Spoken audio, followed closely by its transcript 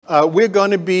We're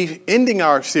going to be ending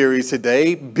our series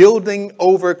today, Building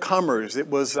Overcomers. It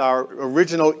was our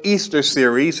original Easter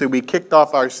series, so we kicked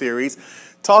off our series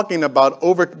talking about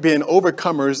being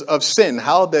overcomers of sin,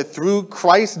 how that through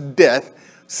Christ's death,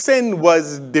 sin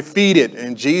was defeated,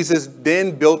 and Jesus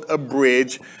then built a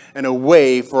bridge and a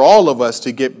way for all of us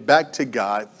to get back to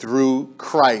God through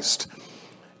Christ.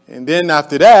 And then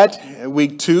after that,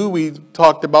 week 2, we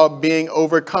talked about being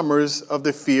overcomers of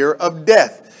the fear of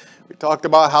death. We talked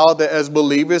about how that as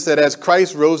believers, that as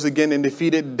Christ rose again and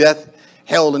defeated death,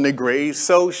 hell, and the grave,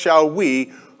 so shall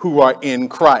we who are in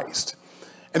Christ.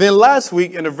 And then last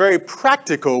week, in a very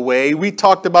practical way, we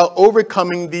talked about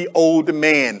overcoming the old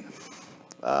man.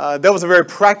 That was a very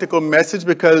practical message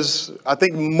because I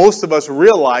think most of us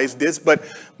realize this, but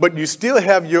you still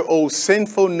have your old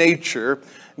sinful nature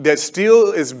that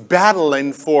still is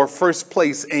battling for first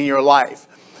place in your life.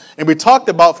 And we talked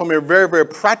about from a very, very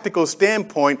practical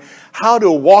standpoint, how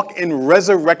to walk in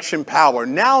resurrection power.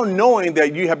 Now knowing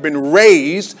that you have been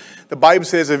raised, the Bible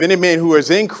says, if any man who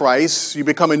is in Christ, you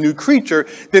become a new creature,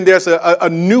 then there's a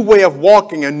new way of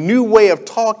walking, a new way of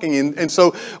talking. And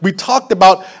so we talked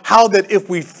about how that if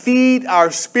we feed our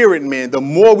spirit man, the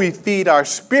more we feed our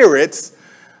spirits,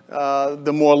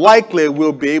 the more likely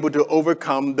we'll be able to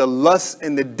overcome the lusts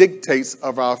and the dictates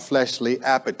of our fleshly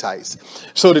appetites.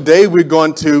 So today we're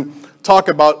going to talk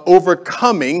about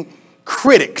overcoming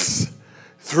critics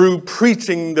through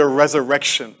preaching the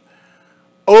resurrection.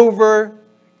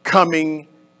 Overcoming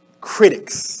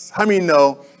critics. How many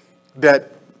know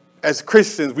that as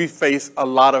Christians we face a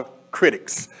lot of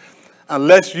critics?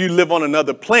 Unless you live on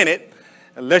another planet,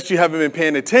 unless you haven't been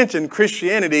paying attention,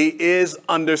 Christianity is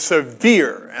under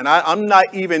severe, and I'm not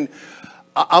stating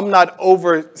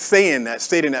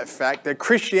that fact, that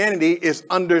Christianity is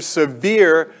under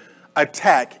severe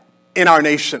attack in our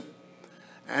nation.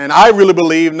 And I really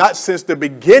believe not since the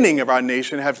beginning of our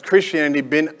nation has Christianity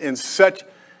been in such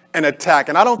an attack.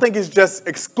 And I don't think it's just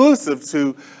exclusive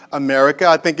to America.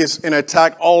 I think it's an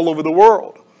attack all over the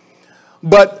world.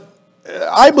 But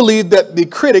I believe that the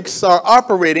critics are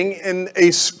operating in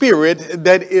a spirit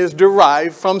that is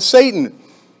derived from Satan.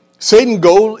 Satan's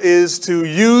goal is to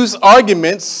use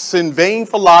arguments and vain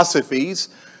philosophies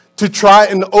to try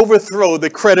and overthrow the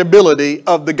credibility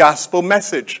of the gospel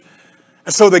message.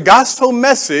 And so the gospel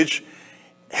message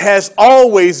has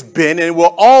always been and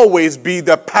will always be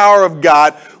the power of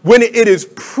God when it is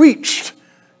preached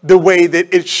the way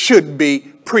that it should be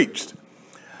preached.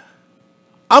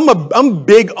 I'm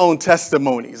big on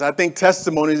testimonies. I think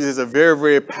testimonies is a very,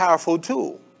 very powerful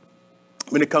tool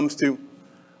when it comes to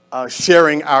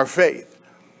sharing our faith.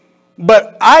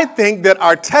 But I think that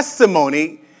our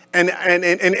testimony and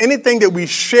anything that we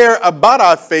share about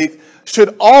our faith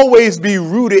should always be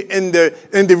rooted in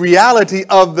the reality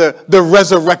of the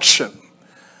resurrection.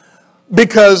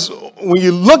 Because when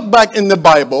you look back in the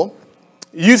Bible,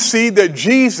 you see that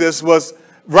Jesus was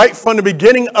right from the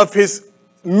beginning of his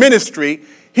ministry,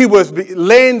 he was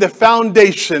laying the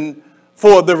foundation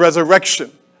for the resurrection.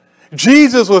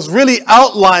 Jesus was really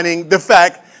outlining the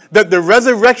fact that the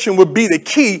resurrection would be the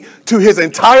key to his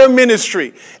entire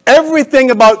ministry.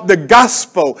 Everything about the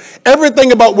gospel,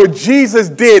 everything about what Jesus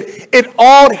did, it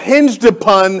all hinged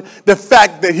upon the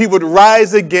fact that he would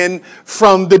rise again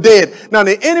from the dead. Now,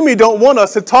 the enemy don't want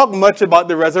us to talk much about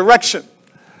the resurrection.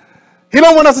 He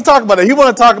don't want us to talk about it. He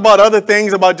want to talk about other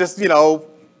things, about just,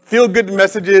 feel-good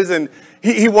messages, and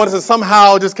he wants to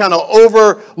somehow just kind of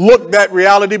overlook that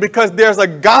reality because there's a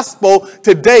gospel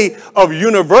today of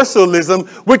universalism,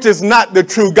 which is not the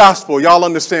true gospel. Y'all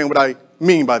understand what I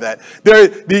mean by that?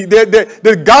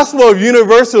 The gospel of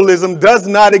universalism does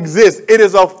not exist. It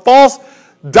is a false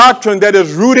doctrine that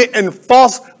is rooted in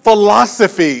false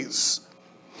philosophies.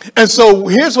 And so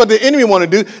here's what the enemy wants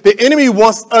to do. The enemy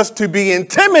wants us to be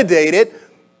intimidated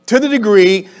to the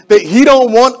degree that he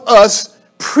don't want us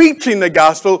preaching the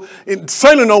gospel, and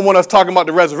certainly don't want us talking about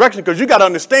the resurrection, because you got to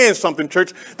understand something,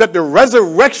 church, that the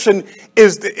resurrection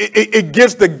it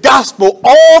gives the gospel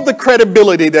all the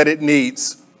credibility that it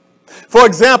needs. For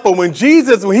example, when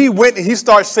he went and he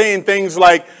starts saying things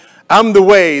like, I'm the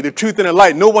way, the truth, and the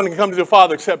light. No one can come to the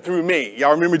Father except through me.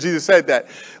 Y'all remember Jesus said that.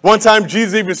 One time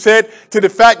Jesus even said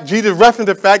Jesus referenced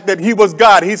the fact that he was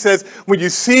God. He says, when you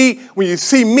see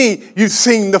me, you've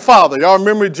seen the Father. Y'all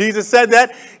remember Jesus said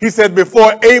that? He said,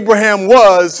 before Abraham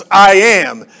was, I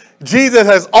am. Jesus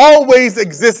has always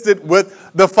existed with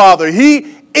the Father.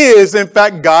 He is, in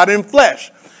fact, God in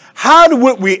flesh. How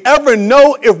would we ever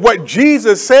know if what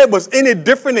Jesus said was any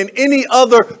different than any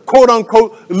other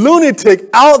quote-unquote lunatic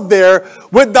out there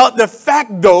without the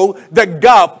fact, though, that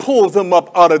God pulls him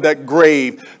up out of that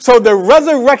grave? So the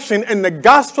resurrection and the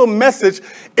gospel message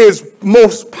is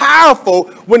most powerful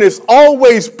when it's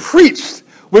always preached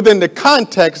within the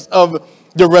context of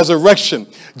the resurrection.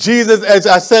 Jesus, as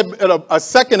I said a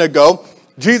second ago,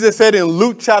 Jesus said in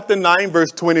Luke chapter 9, verse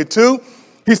 22,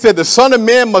 he said, the Son of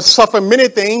Man must suffer many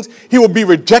things. He will be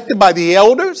rejected by the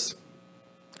elders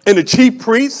and the chief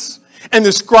priests and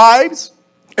the scribes,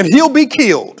 and he'll be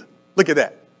killed. Look at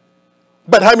that.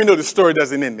 But how many know the story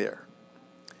doesn't end there?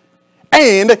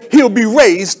 And he'll be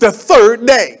raised the third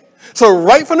day. So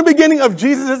right from the beginning of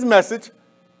Jesus' message,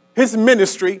 his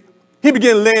ministry, he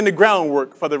began laying the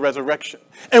groundwork for the resurrection.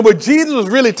 And what Jesus was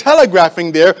really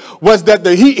telegraphing there was that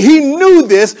he knew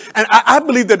this, and I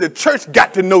believe that the church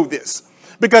got to know this.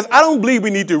 Because I don't believe we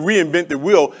need to reinvent the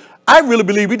wheel. I really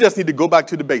believe we just need to go back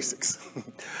to the basics.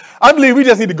 I believe we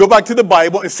just need to go back to the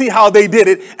Bible and see how they did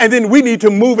it, and then we need to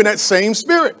move in that same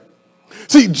spirit.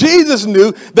 See, Jesus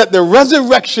knew that the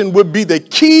resurrection would be the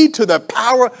key to the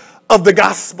power of the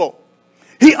gospel.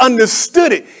 He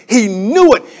understood it. He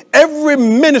knew it. Every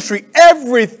ministry,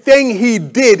 everything he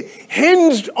did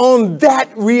hinged on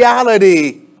that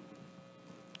reality.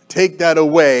 Take that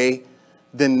away,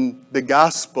 then the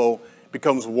gospel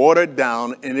becomes watered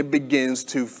down and it begins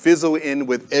to fizzle in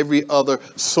with every other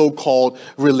so-called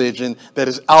religion that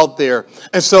is out there.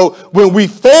 And so when we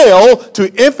fail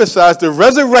to emphasize the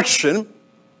resurrection,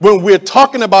 when we're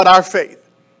talking about our faith.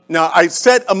 Now, I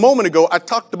said a moment ago, I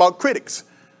talked about critics.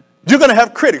 You're going to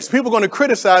have critics. People are going to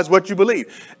criticize what you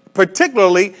believe,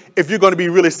 particularly if you're going to be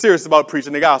really serious about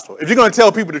preaching the gospel. If you're going to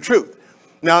tell people the truth.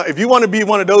 Now, if you want to be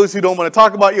one of those who don't want to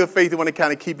talk about your faith, you want to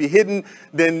kind of keep it hidden,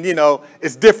 then,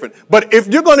 it's different. But if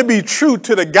you're going to be true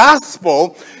to the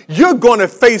gospel, you're going to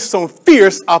face some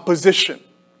fierce opposition.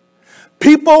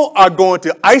 People are going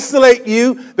to isolate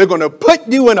you. They're going to put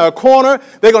you in a corner.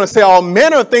 They're going to say all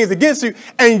manner of things against you.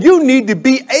 And you need to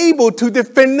be able to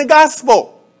defend the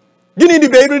gospel. You need to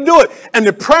be able to do it. And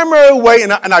the primary way,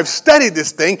 and I've studied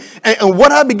this thing, and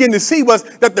what I began to see was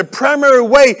that the primary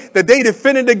way that they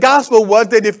defended the gospel was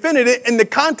they defended it in the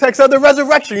context of the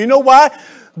resurrection. You know why?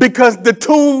 Because the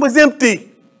tomb was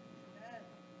empty.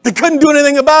 They couldn't do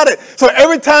anything about it. So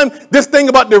every time this thing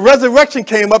about the resurrection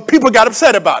came up, people got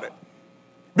upset about it.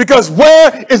 Because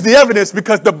where is the evidence?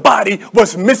 Because the body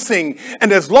was missing.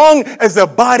 And as long as the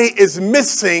body is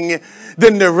missing,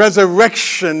 then the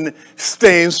resurrection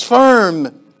stands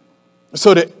firm.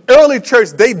 So the early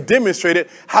church, they demonstrated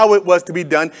how it was to be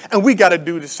done. And we got to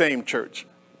do the same, church.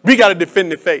 We got to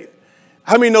defend the faith.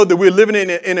 How many know that we're living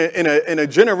in a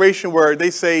generation where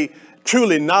they say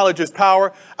truly knowledge is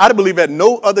power? I believe at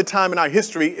no other time in our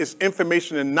history is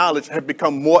information and knowledge have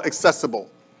become more accessible.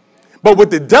 But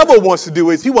what the devil wants to do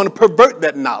is he wants to pervert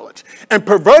that knowledge. And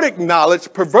perverted knowledge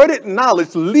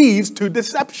leads to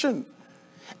deception.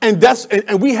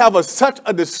 And we have such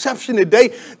a deception today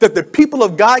that the people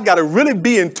of God got to really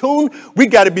be in tune. We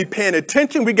got to be paying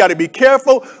attention. We got to be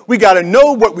careful. We got to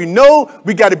know what we know.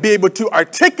 We got to be able to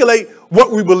articulate what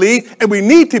we believe. And we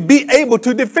need to be able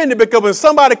to defend it. Because when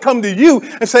somebody come to you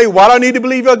and say, why do I need to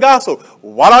believe your gospel?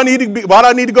 Why do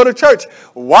I need to go to church?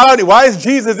 Why is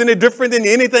Jesus any different than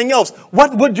anything else?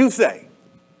 What would you say?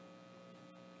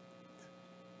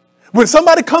 When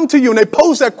somebody come to you and they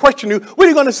pose that question to you, what are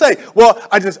you going to say? Well,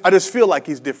 I just feel like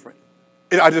he's different.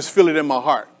 I just feel it in my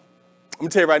heart. I'm going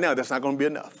to tell you right now, that's not going to be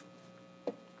enough.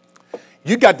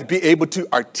 You got to be able to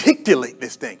articulate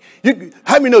this thing.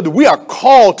 How many know that we are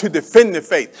called to defend the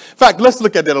faith? In fact, let's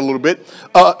look at that a little bit.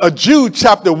 Jude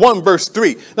chapter 1, verse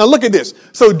 3. Now look at this.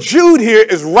 So Jude here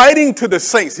is writing to the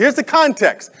saints. Here's the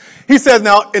context. He says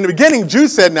now, in the beginning,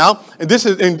 Jude said now, and this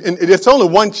is, it's only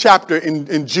one chapter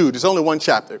in Jude. It's only one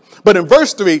chapter. But in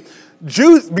verse 3,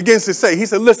 Jude begins to say, he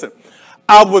said, listen,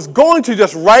 I was going to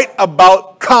just write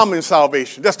about common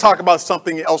salvation. Just talk about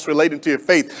something else relating to your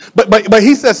faith. But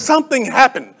he says something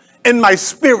happened in my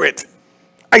spirit.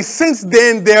 I sense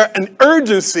then there an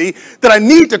urgency that I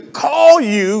need to call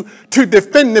you to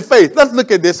defend the faith. Let's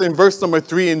look at this in verse number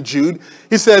 3 in Jude.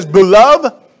 He says,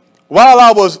 beloved, while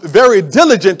I was very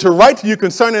diligent to write to you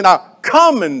concerning our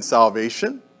common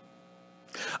salvation,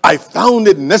 I found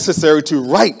it necessary to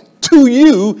write to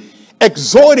you,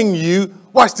 exhorting you,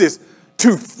 watch this,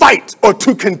 to fight or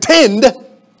to contend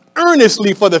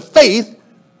earnestly for the faith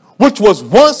which was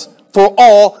once for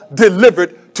all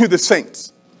delivered to the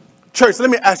saints. Church,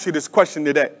 let me ask you this question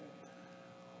today.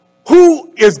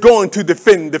 Who is going to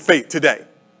defend the faith today?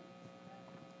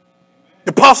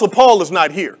 The Apostle Paul is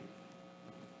not here.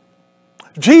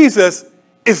 Jesus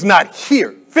is not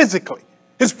here physically.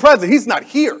 His presence, he's not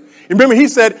here. Remember, he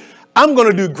said, I'm going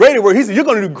to do greater works. He said, you're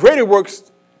going to do greater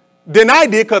works than I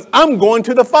did because I'm going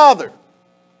to the Father.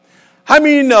 How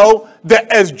many know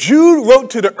that as Jude wrote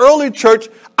to the early church,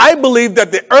 I believe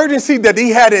that the urgency that he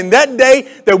had in that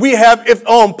day, that we have, if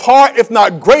on par, if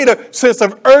not greater, sense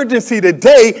of urgency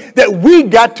today, that we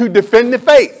got to defend the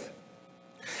faith.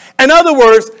 In other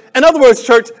words,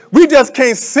 church, we just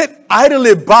can't sit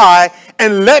idly by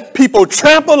and let people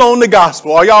trample on the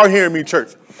gospel. Are y'all hearing me,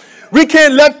 church? We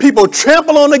can't let people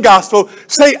trample on the gospel,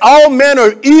 say all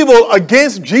manner of evil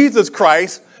against Jesus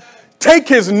Christ, take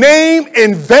his name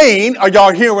in vain. Are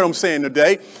y'all hearing what I'm saying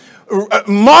today?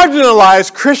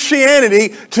 Marginalize Christianity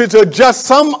to just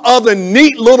some other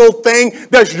neat little thing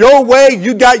that's your way,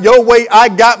 you got your way, I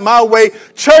got my way.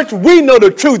 Church, we know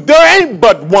the truth. There ain't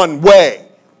but one way.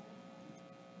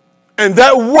 And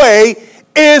that way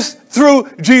is through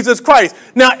Jesus Christ.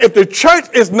 Now, if the church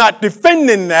is not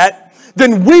defending that,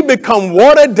 then we become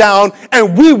watered down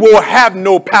and we will have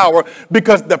no power,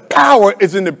 because the power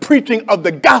is in the preaching of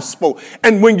the gospel.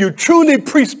 And when you truly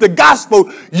preach the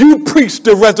gospel, you preach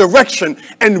the resurrection.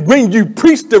 And when you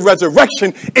preach the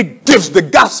resurrection, it gives the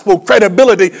gospel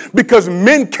credibility, because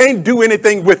men can't do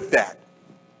anything with that.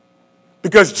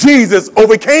 Because Jesus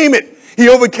overcame it. He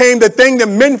overcame the thing that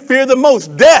men fear the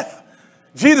most, death.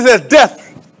 Jesus says,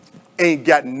 death ain't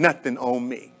got nothing on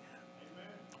me.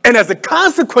 And as a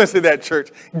consequence of that, church,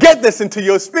 get this into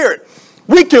your spirit.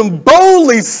 We can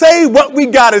boldly say what we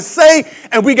got to say,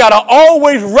 and we got to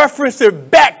always reference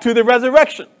it back to the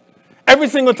resurrection. Every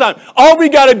single time. All we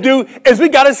got to do is we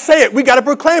got to say it. We got to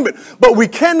proclaim it. But we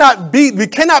cannot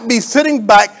be sitting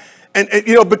back and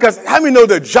because how many know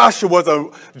that Joshua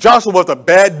was a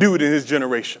bad dude in his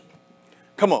generation?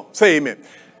 Come on, say amen.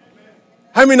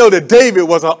 How many know that David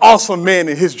was an awesome man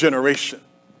in his generation?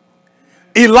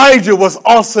 Elijah was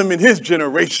awesome in his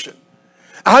generation.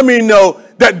 How many know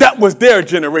that was their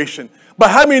generation? But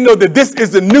how many know that this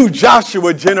is the new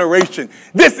Joshua generation?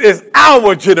 This is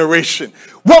our generation.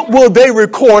 What will they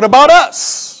record about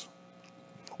us?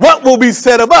 What will be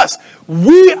said of us?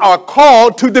 We are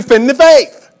called to defend the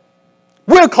faith.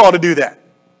 We're called to do that.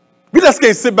 We just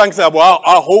can't sit back and say, well,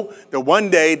 I hope that one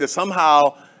day that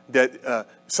somehow that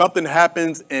something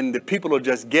happens and the people will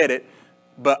just get it.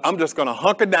 But I'm just going to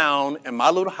hunker down in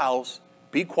my little house,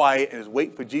 be quiet, and just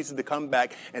wait for Jesus to come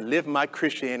back and live my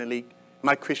Christianity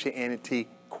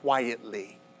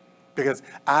quietly, because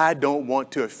I don't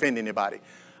want to offend anybody.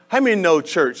 How many know,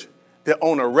 church, that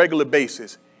on a regular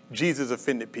basis, Jesus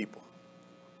offended people?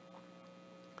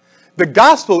 The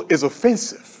gospel is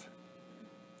offensive,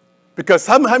 because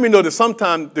how many know that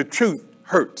sometimes the truth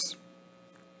hurts?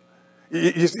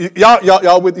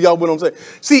 Y'all with what I'm saying?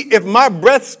 See, if my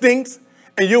breath stinks,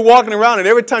 and you're walking around, and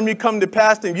every time you come to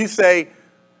pastor and you say,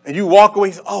 and you walk away,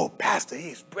 you say, oh, pastor,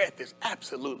 his breath is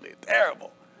absolutely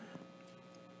terrible.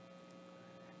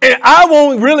 And I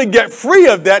won't really get free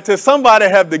of that till somebody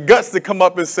have the guts to come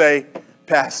up and say,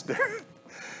 pastor,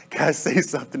 can I say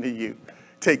something to you?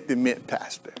 Take the mint,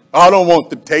 pastor. I don't want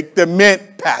to take the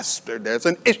mint, pastor. There's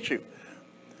an issue.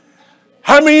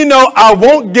 How many know I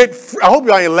won't get free? I hope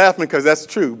y'all ain't laughing because that's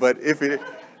true, but if it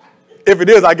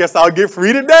is, I guess I'll get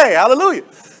free today. Hallelujah.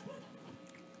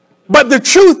 But the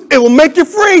truth, it will make you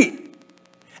free.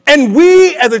 And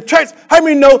we as a church, how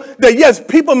many know that, yes,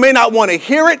 people may not want to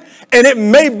hear it, and it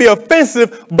may be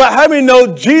offensive, but how many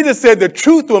know Jesus said the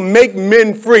truth will make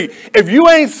men free? If you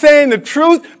ain't saying the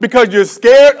truth because you're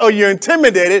scared or you're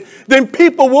intimidated, then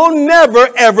people will never,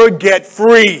 ever get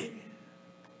free.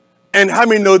 And how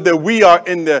many know that we are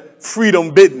in the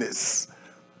freedom business?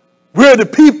 We're the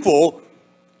people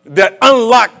that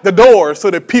unlock the door so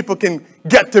that people can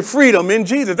get to freedom in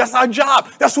Jesus. That's our job.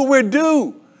 That's what we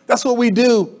do. That's what we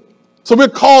do. So we're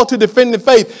called to defend the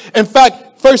faith. In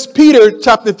fact, 1 Peter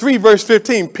chapter 3, verse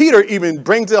 15, Peter even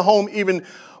brings it home even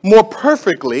more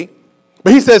perfectly.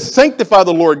 But he says, sanctify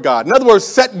the Lord God. In other words,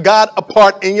 set God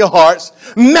apart in your hearts.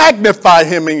 Magnify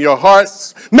him in your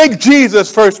hearts. Make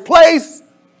Jesus first place.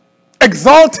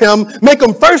 Exalt him. Make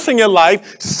him first in your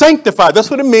life. Sanctify. That's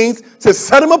what it means to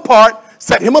set him apart.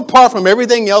 Set him apart from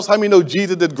everything else. How many know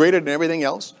Jesus is greater than everything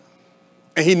else?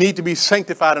 And he needs to be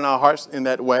sanctified in our hearts in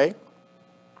that way.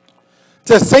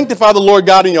 To sanctify the Lord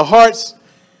God in your hearts,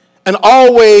 and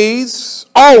always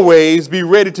be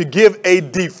ready to give a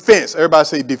defense. Everybody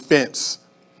say defense.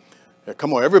 Yeah,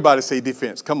 come on, everybody say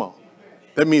defense. Come on.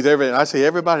 That means everybody. I say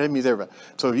everybody, that means everybody.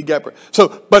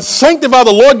 But sanctify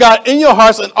the Lord God in your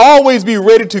hearts, and always be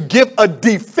ready to give a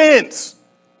defense.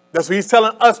 That's what he's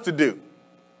telling us to do.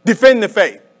 Defend the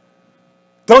faith.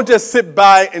 Don't just sit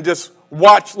by and just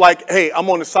watch like, hey, I'm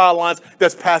on the sidelines.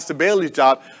 That's Pastor Bailey's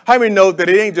job. How many know that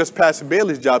it ain't just Pastor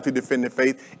Bailey's job to defend the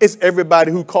faith? It's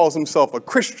everybody who calls himself a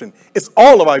Christian. It's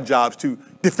all of our jobs to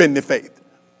defend the faith.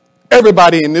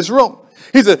 Everybody in this room.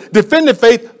 He said, defend the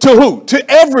faith to who?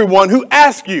 To everyone who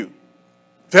asks you.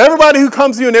 To everybody who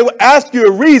comes to you, and they will ask you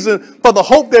a reason for the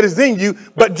hope that is in you,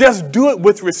 but just do it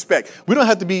with respect. We don't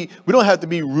have to be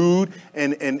rude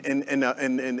and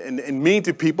mean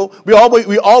to people. We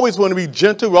always want to be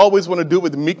gentle. We always want to do it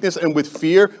with meekness and with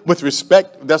fear, with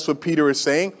respect. That's what Peter is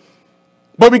saying.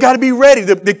 But we got to be ready.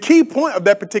 The key point of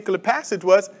that particular passage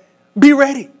was be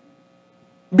ready.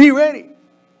 Be ready.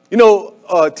 You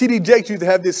know, T.D. Jakes used to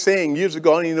have this saying years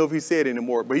ago. I don't even know if he said it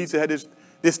anymore, but he used to have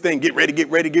this thing, get ready, get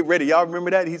ready, get ready. Y'all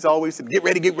remember that? He's always said, get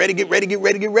ready, get ready, get ready, get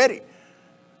ready, get ready.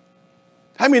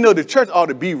 How many know the church ought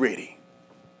to be ready?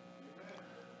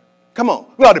 Come on,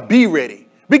 we ought to be ready.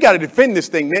 We got to defend this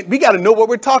thing, man. We got to know what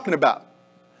we're talking about.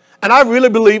 And I really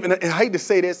believe, and I hate to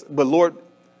say this, but Lord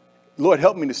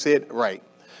help me to say it right.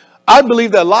 I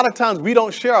believe that a lot of times we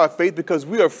don't share our faith because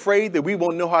we're afraid that we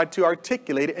won't know how to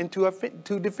articulate it and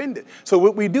to defend it. So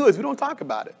what we do is we don't talk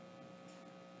about it.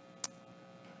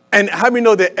 And how many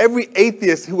know that every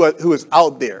atheist who is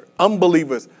out there,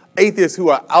 unbelievers, atheists who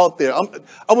are out there,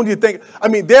 I want you to think,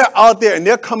 they're out there and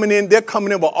they're coming in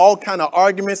with all kind of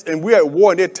arguments, and we're at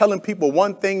war and they're telling people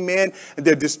one thing, man, and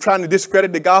they're just trying to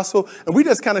discredit the gospel. And we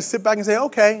just kind of sit back and say,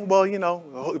 okay, well,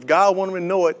 if God wanted them to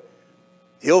know it,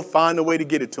 he'll find a way to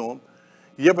get it to them.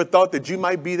 You ever thought that you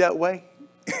might be that way?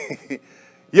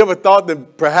 You ever thought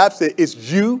that perhaps it's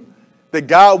you that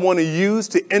God want to use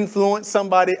to influence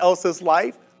somebody else's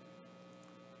life?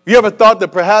 You ever thought that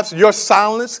perhaps your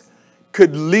silence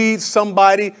could lead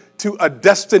somebody to a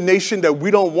destination that we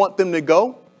don't want them to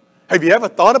go? Have you ever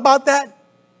thought about that?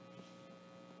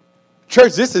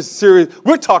 Church, this is serious.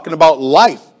 We're talking about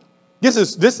life. This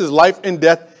is life and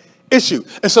death issue.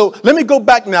 And so let me go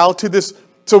back now to this.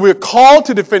 So we're called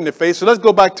to defend the faith. So let's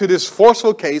go back to this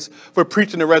forceful case for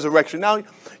preaching the resurrection. Now,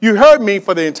 you heard me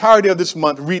for the entirety of this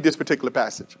month read this particular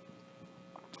passage.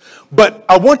 But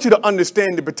I want you to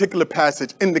understand the particular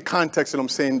passage in the context that I'm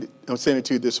saying it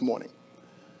to you this morning.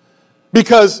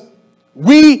 Because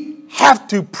we have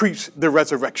to preach the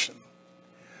resurrection.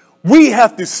 We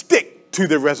have to stick to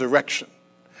the resurrection.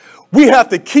 We have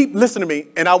to keep, listen to me,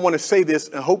 and I want to say this,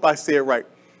 and I hope I say it right,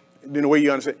 in the way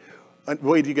you understand, the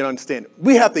way you can understand it.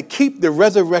 We have to keep the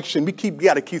resurrection, we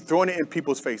got to keep throwing it in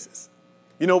people's faces.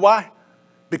 You know why?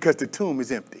 Because the tomb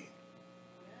is empty.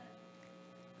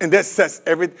 And that sets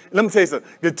everything. Let me tell you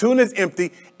something. The tomb is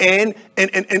empty, and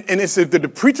it's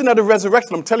the preaching of the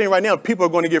resurrection. I'm telling you right now, people are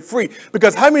going to get free.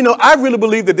 Because how many know, I really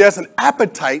believe that there's an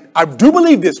appetite. I do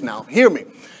believe this now. Hear me.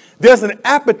 There's an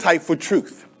appetite for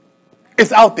truth.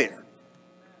 It's out there.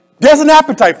 There's an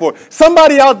appetite for it.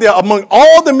 Somebody out there, among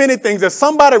all the many things, there's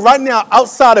somebody right now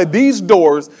outside of these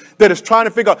doors that is trying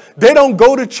to figure out. They don't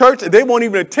go to church. They won't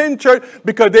even attend church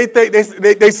because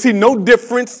they see no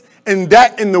difference in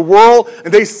the world,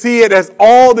 and they see it as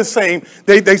all the same.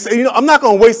 They say, I'm not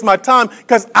going to waste my time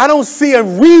because I don't see a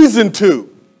reason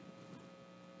to.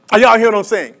 Are y'all hear what I'm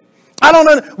saying? I don't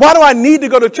know. Why do I need to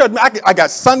go to church? I got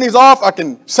Sundays off.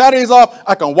 Saturdays off.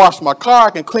 I can wash my car.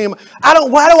 I can clean.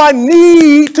 Why do I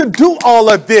need to do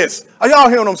all of this? Are y'all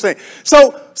hearing what I'm saying?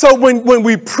 So when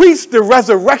we preach the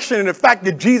resurrection and the fact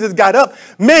that Jesus got up,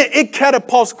 man, it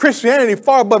catapults Christianity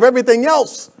far above everything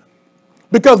else.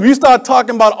 Because we start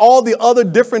talking about all the other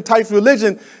different types of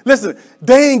religion, listen,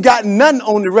 they ain't got nothing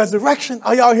on the resurrection.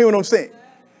 Are y'all hearing what I'm saying?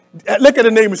 Look at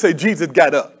the name and say, Jesus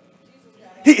got up.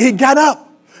 He got up.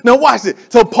 Now watch it.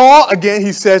 So Paul, again,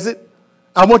 he says it.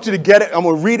 I want you to get it. I'm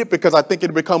going to read it because I think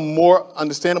it'll become more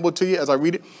understandable to you as I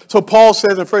read it. So Paul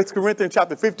says in 1 Corinthians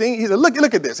chapter 15, he said,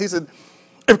 look at this. He said,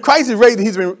 if Christ is raised,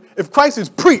 if Christ is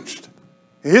preached,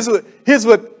 here's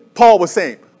what Paul was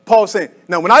saying. Paul was saying,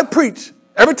 now when I preach,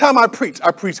 every time I preach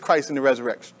Christ in the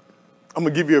resurrection. I'm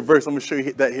going to give you a verse. I'm going to show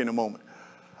you that here in a moment.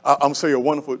 I'm going to show you a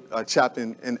wonderful chapter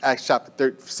in Acts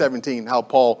chapter 17, how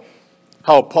Paul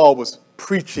was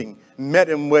preaching, met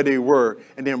them where they were,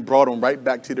 and then brought them right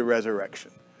back to the resurrection.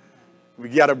 We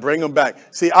got to bring them back.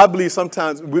 See, I believe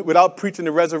sometimes without preaching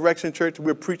the resurrection, church,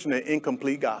 we're preaching an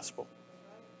incomplete gospel.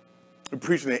 We're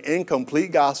preaching an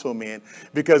incomplete gospel, man,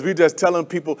 because we're just telling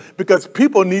people, because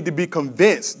people need to be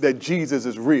convinced that Jesus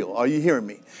is real. Are you hearing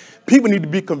me? People need to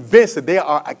be convinced that they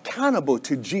are accountable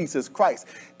to Jesus Christ.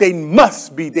 They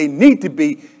need to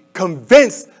be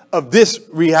convinced of this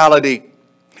reality.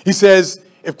 He says,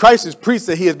 if Christ is preached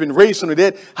that he has been raised from the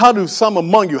dead, how do some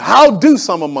among you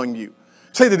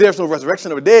Say that there's no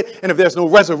resurrection of the dead, and if there's no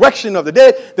resurrection of the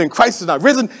dead, then Christ is not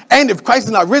risen. And if Christ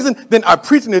is not risen, then our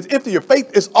preaching is empty. Your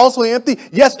faith is also empty.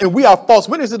 Yes, and we are false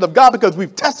witnesses of God because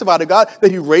we've testified to God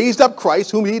that he raised up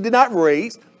Christ, whom he did not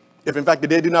raise. If in fact the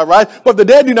dead do not rise, but if the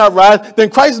dead do not rise, then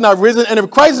Christ is not risen. And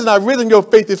if Christ is not risen, your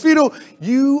faith is futile.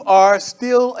 You are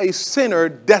still a sinner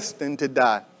destined to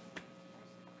die.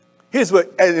 Here's what,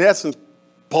 in essence,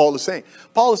 Paul is saying.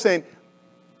 Paul is saying,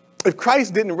 if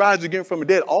Christ didn't rise again from the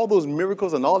dead, all those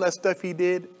miracles and all that stuff he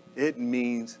did, it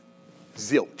means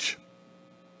zilch.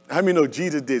 How many know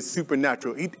Jesus did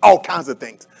supernatural, all kinds of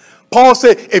things? Paul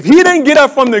said, if he didn't get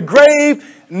up from the grave,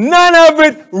 none of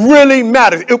it really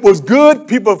matters. It was good.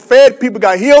 People fed, people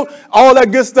got healed, all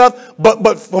that good stuff.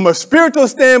 But from a spiritual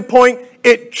standpoint,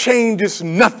 it changes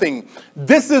nothing.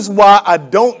 This is why I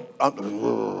don't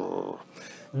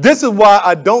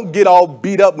get all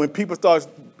beat up when people start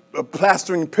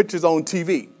plastering pictures on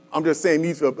TV. I'm just saying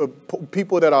these are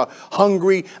people that are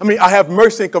hungry. I mean, I have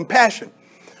mercy and compassion.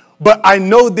 But I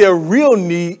know their real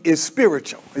need is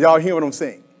spiritual. Y'all hear what I'm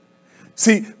saying?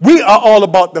 See, we are all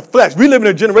about the flesh. We live in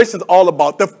a generation that's all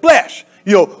about the flesh.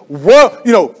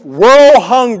 World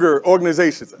hunger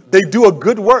organizations, they do a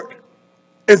good work.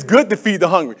 It's good to feed the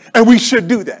hungry, and we should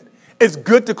do that. It's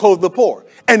good to clothe the poor,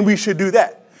 and we should do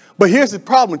that. But here's the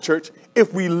problem, church.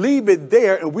 If we leave it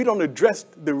there and we don't address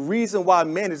the reason why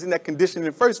man is in that condition in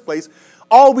the first place,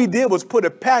 all we did was put a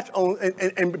patch on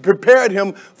and prepared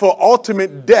him for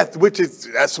ultimate death,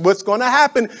 that's what's going to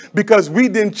happen because we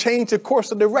didn't change the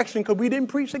course of direction because we didn't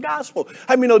preach the gospel.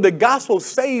 I mean, the gospel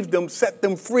saved them, set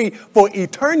them free for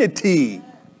eternity.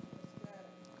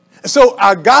 So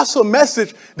our gospel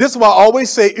message, this is why I always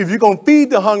say, if you're going to feed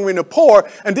the hungry and the poor,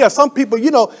 and there are some people,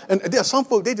 and there are some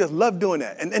folks, they just love doing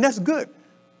that. And that's good.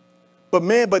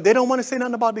 But they don't want to say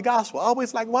nothing about the gospel. I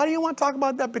always like, why do you want to talk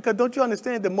about that? Because don't you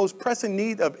understand the most pressing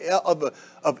need of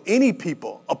any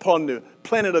people upon the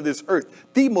planet of this earth,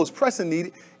 the most pressing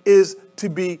need is to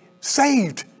be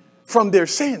saved from their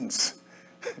sins.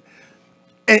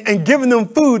 and giving them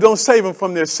food don't save them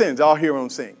from their sins. Y'all hear what I'm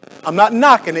saying? I'm not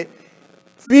knocking it.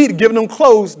 Giving them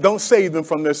clothes don't save them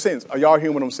from their sins. Are y'all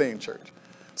hearing what I'm saying, church?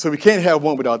 So we can't have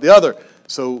one without the other.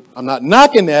 So I'm not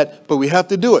knocking that, but we have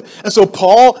to do it. And so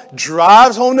Paul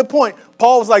drives home the point.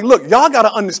 Paul was like, look, y'all got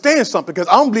to understand something because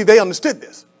I don't believe they understood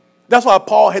this. That's why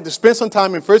Paul had to spend some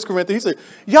time in 1 Corinthians. He said,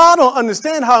 y'all don't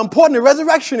understand how important the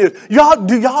resurrection is.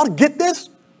 Do y'all get this?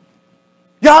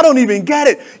 Y'all don't even get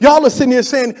it. Y'all are sitting here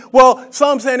saying, well,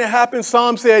 some saying it happened,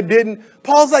 some say it didn't.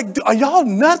 Paul's like, are y'all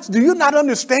nuts? Do you not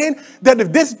understand that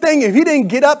if he didn't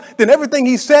get up, then everything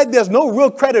he said, there's no real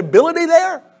credibility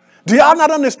there? Do y'all not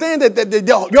understand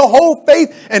that your whole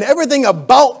faith and everything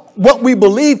about what we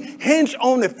believe hinge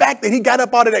on the fact that he got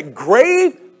up out of that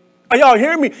grave? Are y'all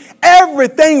hearing me?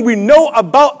 Everything we know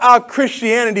about our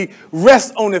Christianity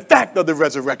rests on the fact of the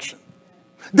resurrection.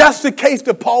 That's the case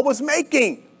that Paul was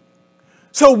making.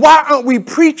 So why aren't we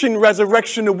preaching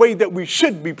resurrection the way that we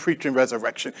should be preaching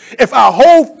resurrection? If our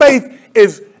whole faith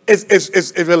if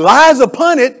it relies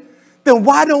upon it, then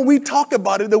why don't we talk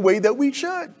about it the way that we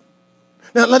should?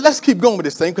 Now, let's keep going with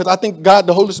this thing because I think God,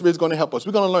 the Holy Spirit, is going to help us.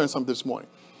 We're going to learn something this morning.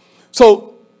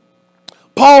 So,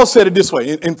 Paul said it this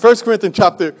way. In 1 Corinthians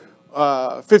chapter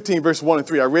 15, verse 1 and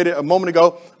 3, I read it a moment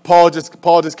ago. Paul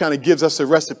just kind of gives us a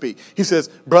recipe. He says,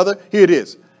 brother, here it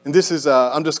is. And this is,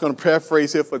 I'm just going to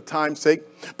paraphrase here for time's sake.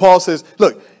 Paul says,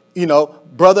 look,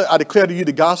 brother, I declare to you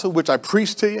the gospel which I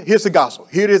preached to you. Here's the gospel.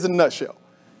 Here it is in a nutshell.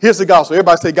 Here's the gospel.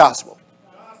 Everybody say gospel.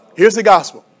 Here's the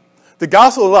gospel. The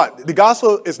gospel is what? The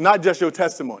gospel is not just your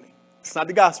testimony. It's not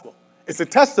the gospel. It's a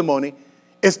testimony.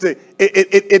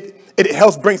 It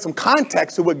helps bring some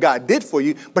context to what God did for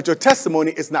you, but your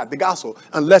testimony is not the gospel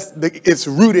unless it's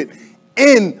rooted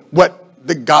in what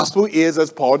the gospel is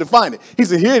as Paul defined it. He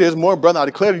said, here it is, more brother, I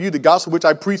declare to you the gospel which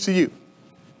I preach to you,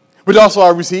 which also I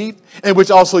received, and which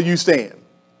also you stand,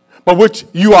 by which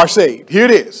you are saved. Here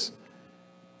it is.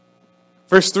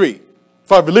 Verse 3.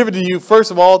 For I delivered to you,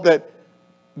 first of all, that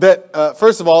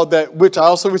which I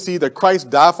also received, that Christ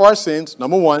died for our sins,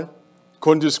 number one,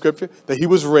 according to the scripture, that he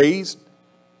was raised,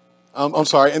 and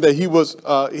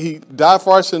that he died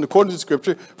for our sins according to the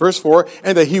scripture, verse 4,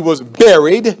 and that he was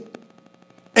buried,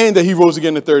 and that he rose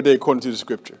again the third day according to the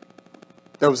scripture.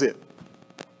 That was it.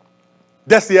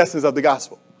 That's the essence of the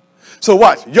gospel. So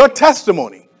watch, your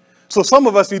testimony. So some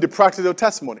of us need to practice your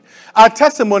testimony. Our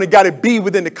testimony got to be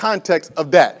within the context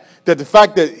of that the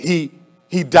fact that he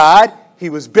died, he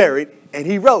was buried, and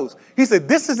he rose. He said,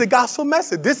 this is the gospel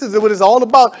message. This is what it's all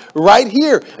about right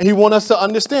here. And he wants us to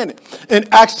understand it. In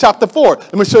Acts chapter 4,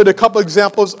 let me show you a couple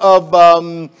examples of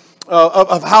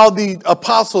of how the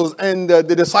apostles and the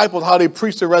disciples, how they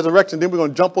preached the resurrection. Then we're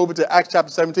going to jump over to Acts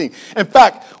chapter 17. In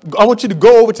fact, I want you to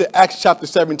go over to Acts chapter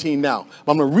 17 now.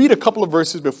 I'm going to read a couple of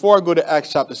verses before I go to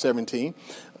Acts chapter 17.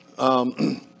 I'm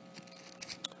going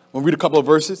to read a couple of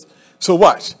verses. So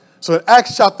watch. So in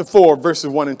Acts chapter 4, verses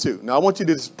 1 and 2. Now I want you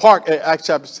to just park at Acts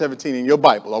chapter 17 in your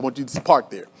Bible. I want you to just park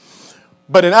there.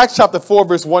 But in Acts chapter 4,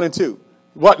 verse 1 and 2,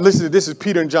 listen to this is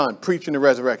Peter and John preaching the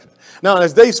resurrection. Now,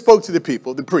 as they spoke to the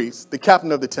people, the priests, the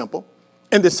captain of the temple,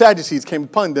 and the Sadducees came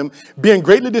upon them, being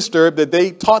greatly disturbed that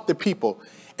they taught the people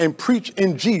and preached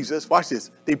in Jesus. Watch this.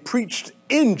 They preached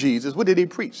in Jesus. What did they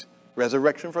preach?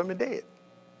 Resurrection from the dead.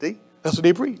 See? That's what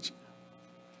they preached.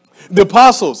 The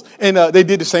apostles, and they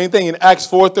did the same thing in Acts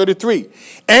 4:33.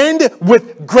 And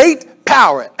with great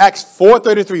power, Acts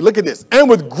 4:33, look at this. And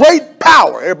with great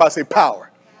power, everybody say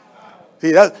power.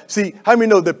 See, how many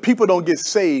know that people don't get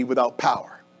saved without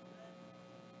power?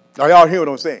 Are y'all hear what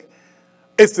I'm saying?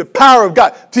 It's the power of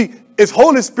God. See, it's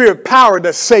Holy Spirit power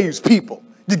that saves people.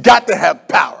 You got to have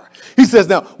power. He says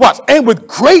now, watch, and with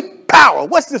great power.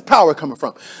 What's this power coming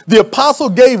from? The apostle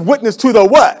gave witness to the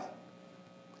what?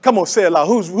 Come on, say it loud.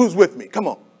 Who's with me? Come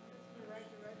on.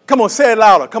 Come on, say it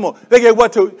louder. Come on. They gave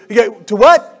what to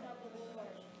what?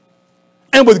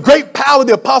 And with great power,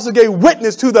 the apostle gave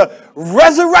witness to the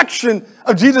resurrection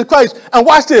of Jesus Christ. And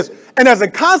watch this. And as a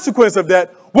consequence of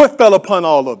that, what fell upon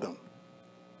all of them?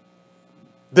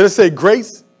 Did it say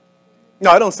grace? No,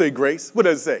 I don't say grace. What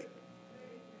does it say?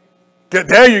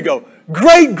 There you go.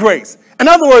 Great grace. In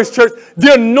other words, church,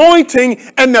 the anointing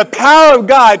and the power of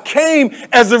God came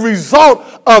as a result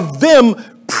of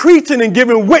them preaching and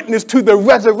giving witness to the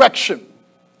resurrection.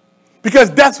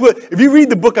 Because that's what, if you read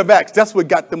the book of Acts, that's what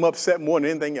got them upset more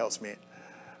than anything else, man.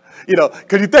 You know,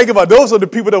 because you think about those are the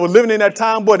people that were living in that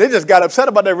time, boy, they just got upset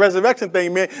about that resurrection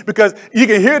thing, man, because you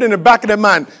can hear it in the back of their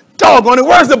mind. Doggone it,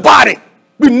 where's the body?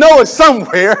 We know it's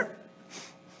somewhere.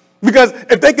 Because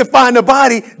if they could find the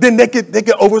body, then they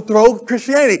could overthrow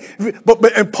Christianity.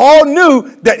 And Paul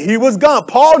knew that he was gone.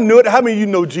 Paul knew it. How many of you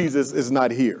know Jesus is not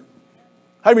here?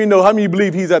 How many of you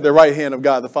believe he's at the right hand of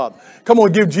God the Father? Come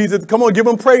on, give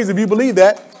him praise if you believe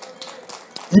that.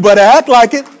 You better act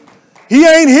like it. He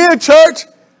ain't here, church.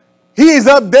 He is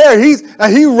up there.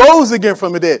 He rose again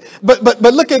from the dead. But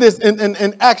look at this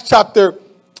in Acts chapter.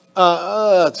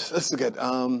 Let's look at.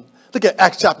 Look at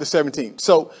Acts chapter 17.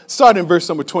 So start in verse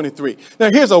number 23. Now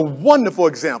here's a wonderful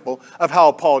example of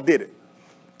how Paul did it.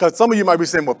 Because some of you might be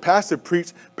saying, well, Pastor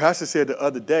said the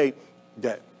other day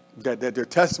that their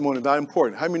testimony is not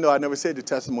important. How many know I never said the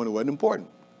testimony wasn't important?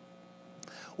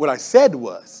 What I said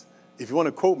was, if you want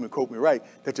to quote me right,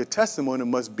 that your testimony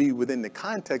must be within the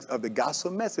context of the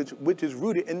gospel message, which is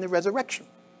rooted in the resurrection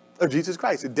of Jesus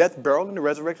Christ, the death, burial, and the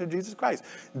resurrection of Jesus Christ.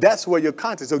 That's where your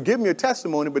context. So give me a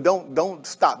testimony, but don't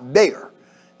stop there.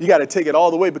 You got to take it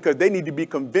all the way because they need to be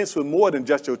convinced with more than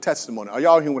just your testimony. Are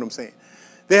y'all hearing what I'm saying?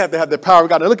 They have to have the power of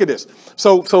God. Now look at this.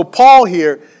 So Paul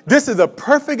here, this is a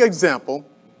perfect example.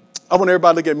 I want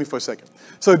everybody to look at me for a second.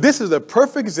 So this is a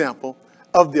perfect example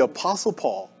of the Apostle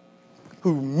Paul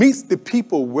who meets the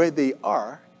people where they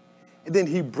are. And then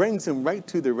he brings him right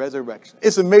to the resurrection.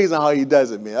 It's amazing how he does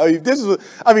it, man. This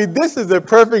is the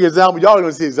perfect example. Y'all are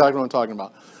going to see exactly what I'm talking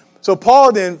about. So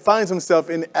Paul then finds himself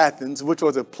in Athens, which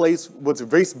was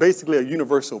basically a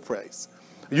universal place.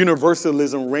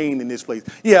 Universalism reigned in this place.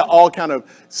 You had all kind of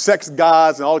sex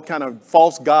gods and all kind of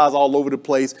false gods all over the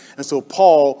place. And so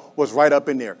Paul was right up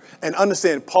in there. And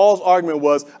understand, Paul's argument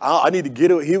was, I need to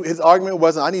get away. His argument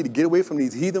wasn't, I need to get away from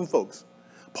these heathen folks.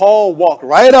 Paul walked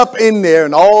right up in there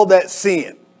and all that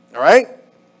sin, all right?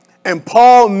 And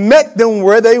Paul met them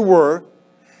where they were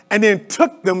and then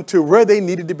took them to where they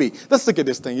needed to be. Let's look at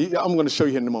this thing. I'm going to show you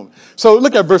here in a moment. So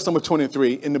look at verse number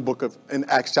 23 in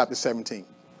Acts chapter 17.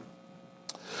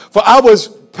 For I was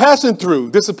passing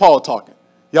through, this is Paul talking.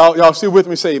 Y'all still with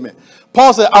me? Say amen.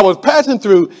 Paul said, I was passing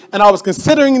through and I was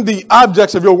considering the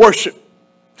objects of your worship.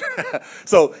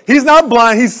 So he's not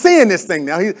blind. He's seeing this thing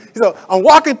now. So I'm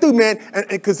walking through, man, and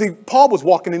because Paul was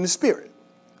walking in the Spirit.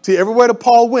 See, everywhere that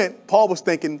Paul went, Paul was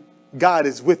thinking, God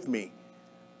is with me.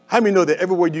 How many know that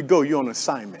everywhere you go, you're on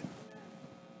assignment?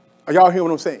 Are y'all hearing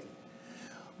what I'm saying?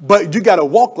 But you got to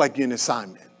walk like you're in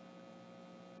assignment.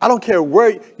 I don't care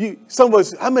where some of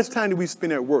us, how much time do we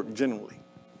spend at work generally?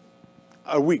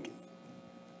 A week.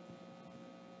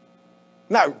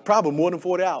 Not probably more than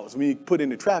 40 hours when you put in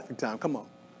the traffic time. Come on.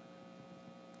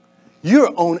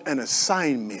 You're on an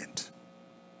assignment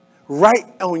right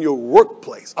on your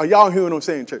workplace. Are y'all hearing what I'm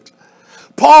saying, church?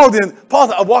 Paul's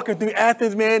walking through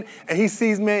Athens, man, and he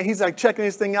sees, man, he's like checking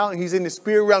this thing out, and he's in the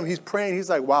spirit realm, he's praying,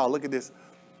 he's like, wow, look at this.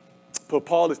 But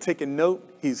Paul is taking note,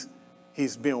 he's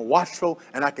He's being watchful,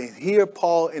 and I can hear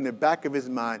Paul in the back of his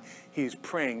mind. He's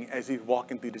praying as he's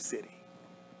walking through the city.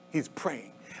 He's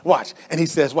praying. Watch. And he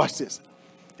says, watch this.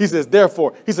 He says,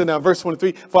 therefore, he said now, verse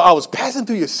 23, for I was passing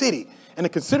through your city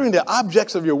and considering the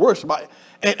objects of your worship,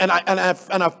 and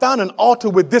I found an altar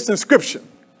with this inscription.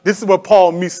 This is what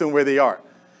Paul meets them where they are.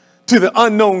 To the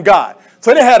unknown God.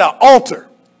 So they had an altar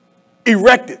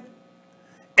erected.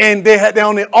 And they had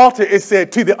on the altar, it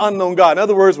said, to the unknown God. In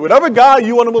other words, whatever God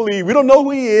you want to believe, we don't know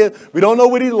who he is. We don't know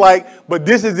what he's like. But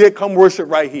this is it. Come worship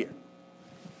right here.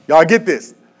 Y'all get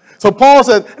this? So Paul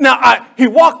says, now he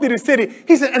walked through the city.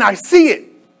 He said, and I see it.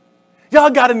 Y'all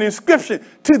got an inscription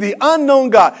to the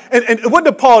unknown God. And what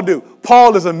did Paul do?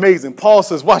 Paul is amazing. Paul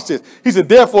says, watch this. He said,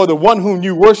 therefore, the one whom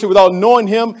you worship without knowing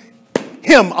him,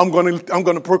 I'm going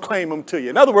to proclaim him to you.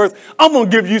 In other words, I'm going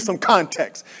to give you some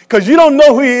context because you don't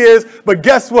know who he is. But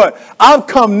guess what? I've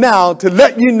come now to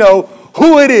let you know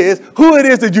who it is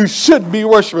that you should be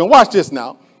worshiping. Watch this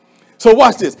now. So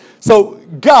watch this. So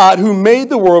God, who made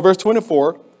the world, verse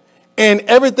 24, and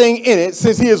everything in it,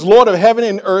 since he is Lord of heaven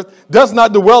and earth, does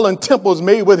not dwell in temples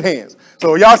made with hands.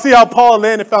 So y'all see how Paul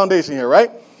laid the foundation here, right?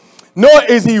 Nor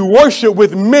is he worshipped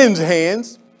with men's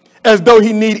hands, as though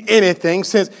he need anything,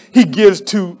 since he gives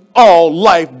to all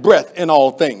life, breath, and all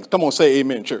things. Come on, say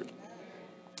amen, church.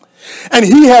 And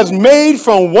he has made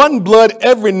from one blood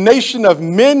every nation of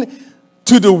men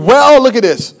to dwell, look at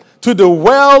this, to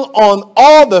dwell on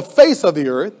all the face of the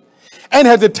earth, and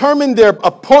has determined their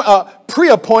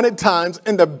pre-appointed times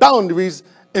and the boundaries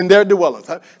in their dwellings.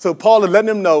 So Paul is letting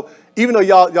them know, even though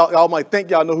y'all might think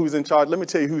y'all know who's in charge, let me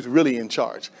tell you who's really in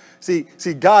charge. See,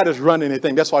 God is running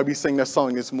anything. That's why we sing that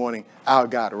song this morning, Our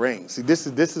God Reigns. See, this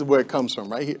is where it comes from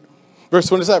right here. Verse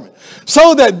 27.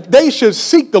 So that they should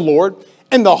seek the Lord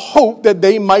in the hope that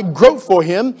they might grope for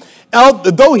him,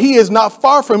 though he is not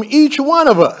far from each one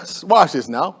of us. Watch this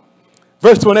now.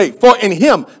 Verse 28. For in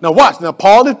him, now watch, now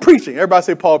Paul is preaching. Everybody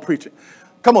say Paul preaching.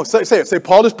 Come on, say it. Say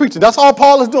Paul is preaching. That's all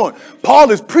Paul is doing.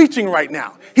 Paul is preaching right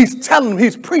now. He's telling them,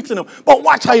 he's preaching them. But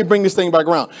watch how you bring this thing back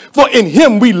around. For in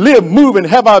him we live, move, and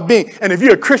have our being. And if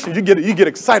you're a Christian, you get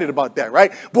excited about that,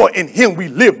 right? Boy, in him we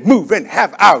live, move, and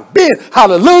have our being.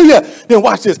 Hallelujah. Then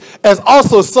watch this. As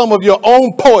also some of your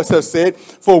own poets have said,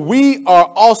 for we are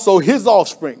also his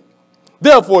offspring.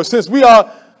 Therefore, since we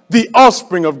are the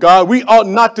offspring of God, we ought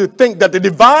not to think that the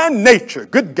divine nature,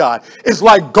 good God, is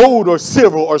like gold or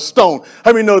silver or stone.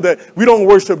 How many know that we don't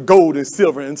worship gold and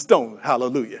silver and stone?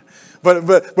 Hallelujah.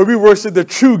 But we worship the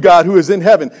true God who is in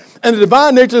heaven. And the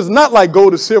divine nature is not like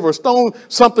gold or silver or stone,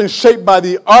 something shaped by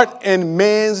the art and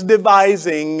man's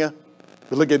devising.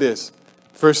 But look at this.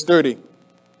 Verse 30.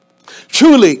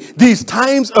 Truly, these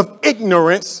times of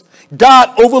ignorance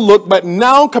God overlooked, but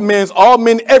now commands all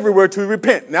men everywhere to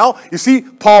repent. Now, you see,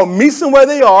 Paul meets them where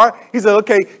they are. He said,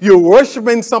 okay, you're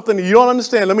worshiping something that you don't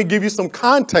understand. Let me give you some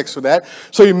context for that.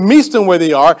 So he meets them where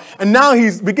they are. And now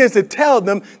he begins to tell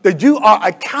them that you are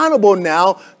accountable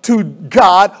now to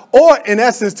God, or in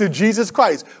essence to Jesus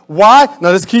Christ. Why?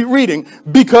 Now let's keep reading.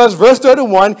 Because verse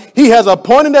 31, he has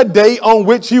appointed a day on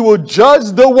which he will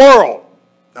judge the world.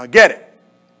 Now get it.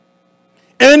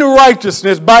 In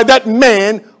righteousness by that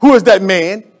man. Who is that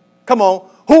man? Come on.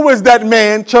 Who is that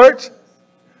man, church?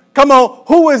 Come on.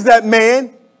 Who is that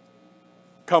man?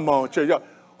 Come on, church. Y'all.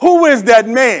 Who is that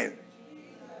man?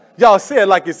 Y'all say it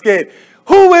like you're scared.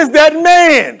 Who is that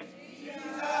man? Jesus.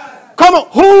 Come on.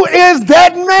 Who is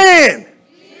that man?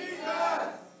 Jesus.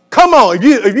 Come on.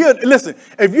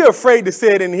 If you're afraid to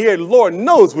say it in here, the Lord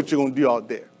knows what you're going to do out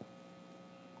there.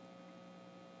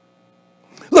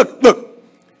 Look.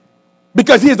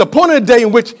 Because he has appointed a day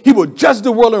in which he will judge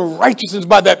the world in righteousness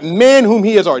by that man whom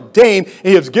he has ordained. And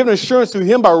he has given assurance to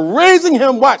him by raising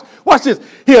him. Watch this.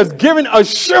 He has given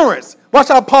assurance. Watch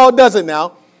how Paul does it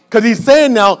now. Because he's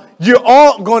saying now, you're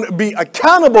all going to be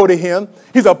accountable to him.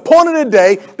 He's appointed a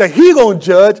day that he's going to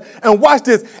judge. And watch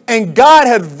this. And God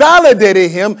has validated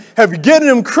him, have given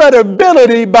him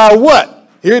credibility by what?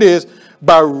 Here it is.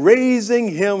 By raising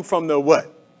him from the what?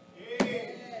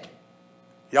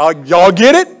 Y'all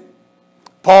get it?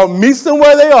 Paul meets them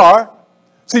where they are.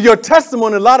 See, your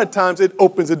testimony, a lot of times, it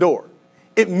opens a door.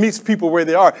 It meets people where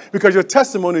they are. Because your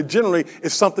testimony generally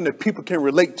is something that people can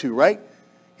relate to, right?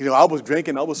 You know, I was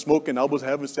drinking, I was smoking, I was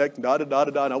having sex, and and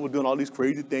I was doing all these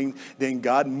crazy things. Then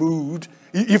God moved.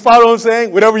 You follow what I'm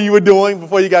saying? Whatever you were doing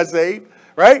before you got saved,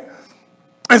 right?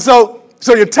 And so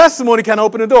your testimony can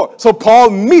open the door. So Paul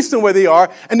meets them where they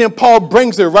are, and then Paul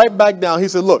brings it right back down. He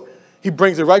said, look, he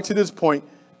brings it right to this point.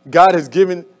 God has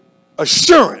given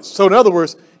assurance. So in other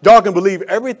words, y'all can believe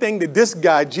everything that this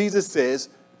guy, Jesus, says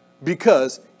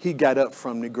because he got up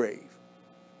from the grave.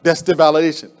 That's the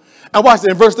validation. And watch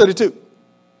that in verse 32.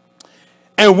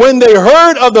 And when they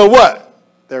heard of the what?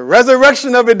 The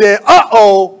resurrection of the dead.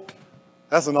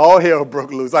 That's when all hell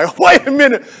broke loose. Like, wait a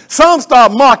minute. Some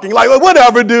start mocking. Like, well,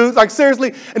 whatever, dude. Like,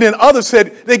 seriously. And then others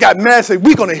said, they got mad and said,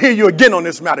 we're going to hear you again on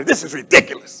this matter. This is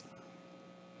ridiculous.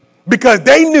 Because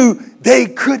they knew they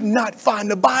could not find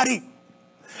the body.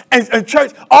 And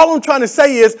church, all I'm trying to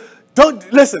say is,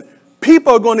 don't listen.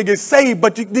 People are going to get saved,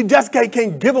 but you just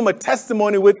can't give them a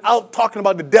testimony without talking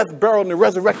about the death, burial, and the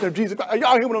resurrection of Jesus Christ. Are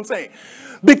y'all hear what I'm saying?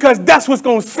 Because that's what's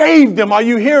going to save them. Are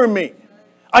you hearing me?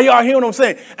 Are y'all hearing what I'm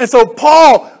saying? And so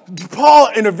Paul,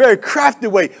 in a very crafty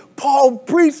way, Paul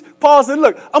preached. Paul said,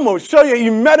 look, I'm going to show you.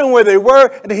 You met them where they were.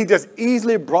 And then he just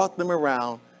easily brought them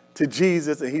around to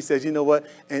Jesus. And he says, you know what?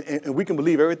 And we can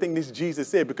believe everything this Jesus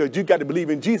said, because you got to believe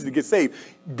in Jesus to get saved.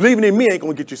 Believing in me ain't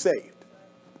going to get you saved.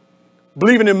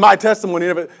 Believing in my testimony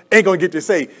ain't going to get you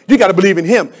saved. You got to believe in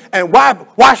him. And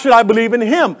why should I believe in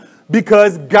him?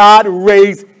 Because God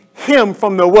raised him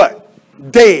from the what?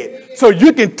 Dead. So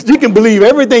you can believe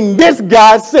everything this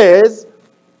God says.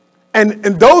 And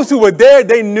those who were there,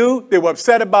 they knew, they were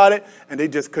upset about it, and they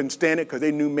just couldn't stand it, because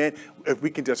they knew, man, if we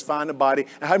can just find the body.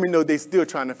 And how many know they still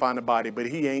trying to find the body, but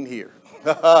he ain't here?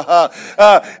 He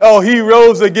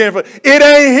rose again. It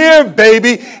ain't here,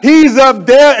 baby. He's up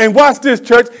there. And watch this,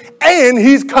 church. And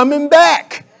he's coming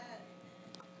back.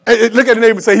 Look at the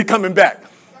neighbor and say, he's coming back.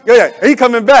 Yeah, he's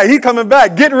coming back. He's coming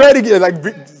back. Get ready. Like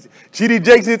G.D.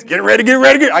 Jakes says, get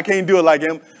ready. I can't do it like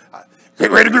him. Get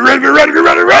ready.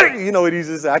 You know what he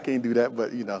says? I can't do that,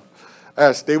 but,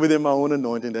 I stay within my own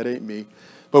anointing. That ain't me.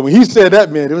 But when he said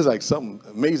that, man, it was like something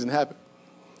amazing happened.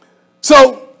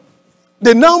 So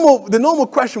the normal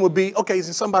question would be, okay,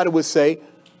 so somebody would say,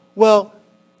 well,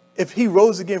 if he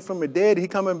rose again from the dead, he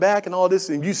coming back and all this,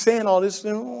 and you saying all this,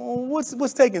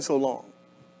 what's taking so long?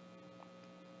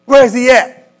 Where is he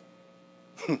at?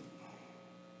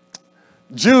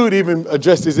 Jude even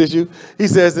addressed this issue. He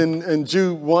says in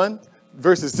Jude 1,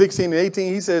 verses 16 and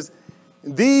 18, he says,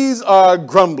 these are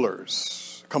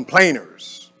grumblers,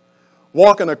 complainers,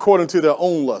 walking according to their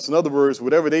own lust. In other words,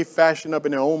 whatever they fashion up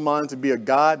in their own mind to be a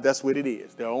God, that's what it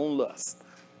is, their own lust.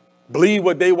 Believe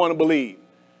what they want to believe.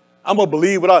 I'm going to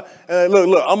believe what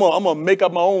look, I'm going to make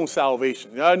up my own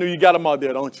salvation. I know you got them out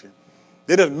there, don't you?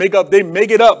 They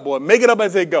make it up, boy. Make it up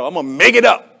as they go. I'm going to make it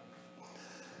up.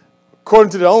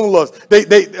 According to their own lust.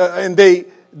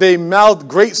 They mouth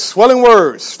great swelling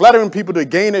words, flattering people to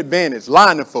gain advantage,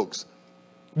 lying to folks.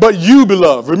 But you,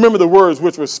 beloved, remember the words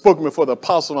which were spoken before the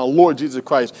apostle of our Lord Jesus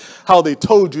Christ, how they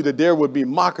told you that there would be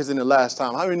mockers in the last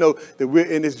time. How do you know that we're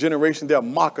in this generation, there are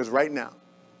mockers right now?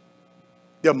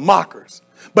 They're mockers.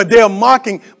 But they're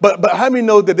mocking, but how many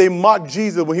know that they mocked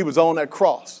Jesus when he was on that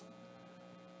cross?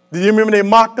 Do you remember they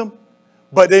mocked him?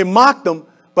 But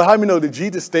how many know that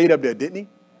Jesus stayed up there, didn't he?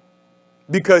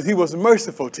 Because he was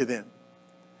merciful to them.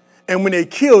 And when they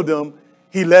killed him,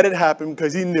 he let it happen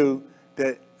because he knew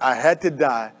that I had to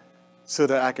die so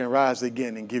that I can rise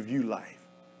again and give you life.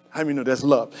 How many know that's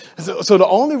love? So the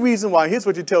only reason why, here's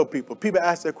what you tell people. People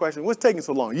ask that question, what's taking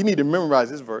so long? You need to memorize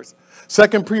this verse.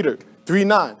 2 Peter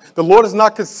 3:9. The Lord is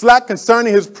not slack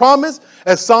concerning his promise,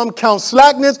 as some count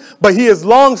slackness, but he is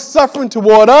long suffering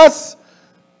toward us,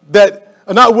 that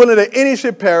are not willing that any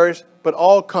should perish, but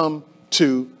all come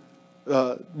to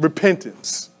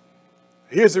repentance.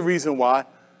 Here's the reason why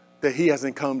that he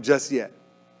hasn't come just yet.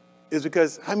 Is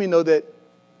because how many know that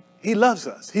he loves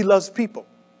us? He loves people.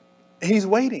 He's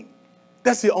waiting.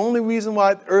 That's the only reason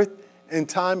why earth and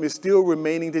time is still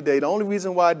remaining today. The only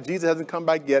reason why Jesus hasn't come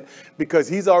back yet, because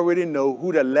he's already know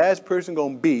who the last person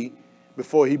going to be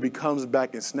before he comes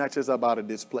back and snatches us up out of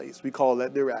this place. We call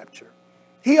that the rapture.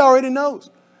 He already knows.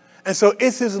 And so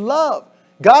it's his love.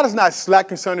 God is not slack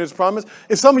concerning his promise.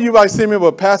 If some of you might say,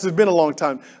 well, Pastor, it's been a long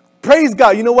time. Praise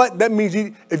God. You know what? That means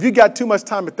if you got too much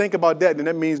time to think about that, then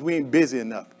that means we ain't busy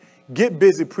enough. Get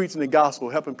busy preaching the gospel,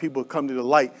 helping people come to the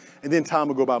light, and then time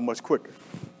will go by much quicker.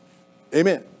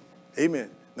 Amen.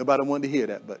 Amen. Nobody wanted to hear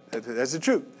that, but that's the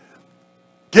truth.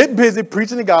 Get busy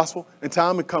preaching the gospel, and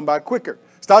time will come by quicker.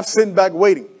 Stop sitting back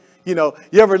waiting. You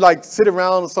ever sit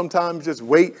around and sometimes just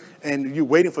wait, and you're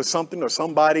waiting for something or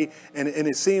somebody, and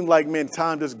it seems like, man,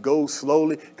 time just goes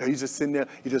slowly because you're just sitting there,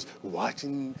 you're just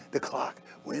watching the clock.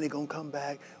 When they going to come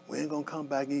back? When they going to come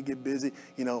back? And you get busy.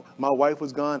 My wife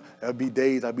was gone. There'll be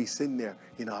days I'd be sitting there.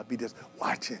 I'd be just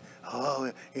watching.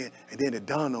 Oh, and then it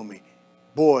dawned on me.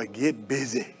 Boy, get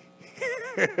busy.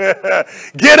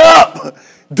 Get up.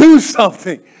 Do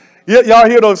something. Y'all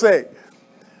hear what I'm saying?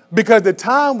 Because the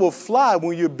time will fly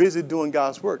when you're busy doing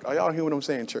God's work. Are y'all hear what I'm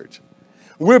saying, church?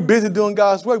 We're busy doing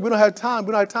God's work. We don't have time.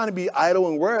 We don't have time to be idle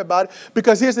and worry about it.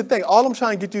 Because here's the thing. All I'm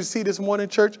trying to get you to see this morning,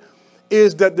 church,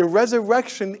 is that the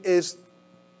resurrection is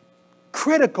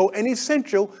critical and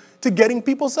essential to getting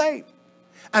people saved.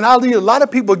 And a lot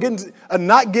of people are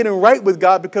not getting right with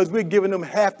God because we're giving them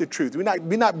half the truth. We're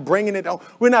not bringing it on.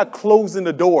 We're not closing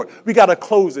the door. We got to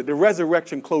close it. The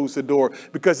resurrection closed the door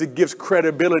because it gives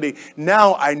credibility.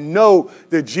 Now I know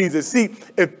that Jesus. See,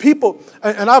 if people,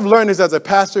 and I've learned this as a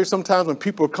pastor, sometimes when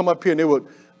people come up here and they would,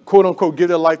 quote unquote, give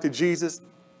their life to Jesus.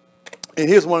 And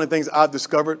here's one of the things I've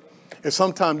discovered is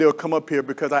sometimes they'll come up here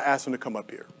because I asked them to come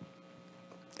up here.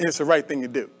 And it's the right thing to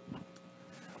do.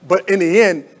 But in the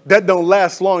end, that don't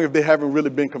last long if they haven't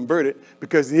really been converted,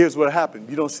 because here's what happened.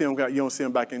 You don't see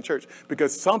them back in church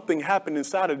because something happened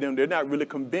inside of them. They're not really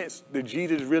convinced that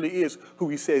Jesus really is who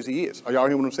he says he is. Are y'all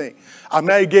hearing what I'm saying? I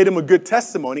may have gave them a good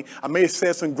testimony. I may have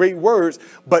said some great words,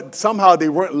 but somehow they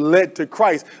weren't led to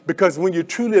Christ, because when you're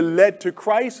truly led to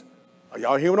Christ, are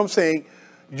y'all hearing what I'm saying?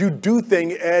 You do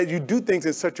things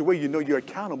in such a way you know you're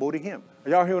accountable to him. Are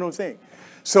y'all hearing what I'm saying?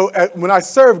 So when I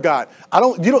serve God,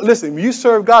 listen, when you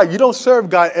serve God, you don't serve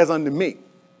God as unto me.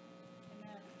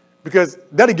 Because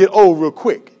that'll get old real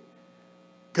quick.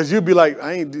 Because you'll be like,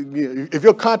 if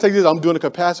your context is I'm doing a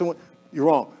compassion one, you're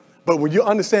wrong. But when you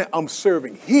understand I'm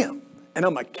serving him and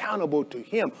I'm accountable to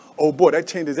him, oh boy, that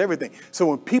changes everything. So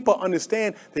when people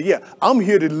understand that, yeah, I'm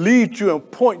here to lead you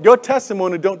and point, your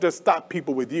testimony don't just stop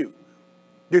people with you.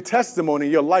 Your testimony,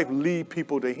 your life lead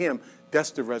people to him.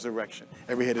 That's the resurrection.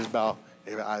 Every head is bowed.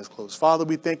 Every eye is closed. Father,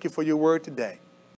 we thank you for your word today.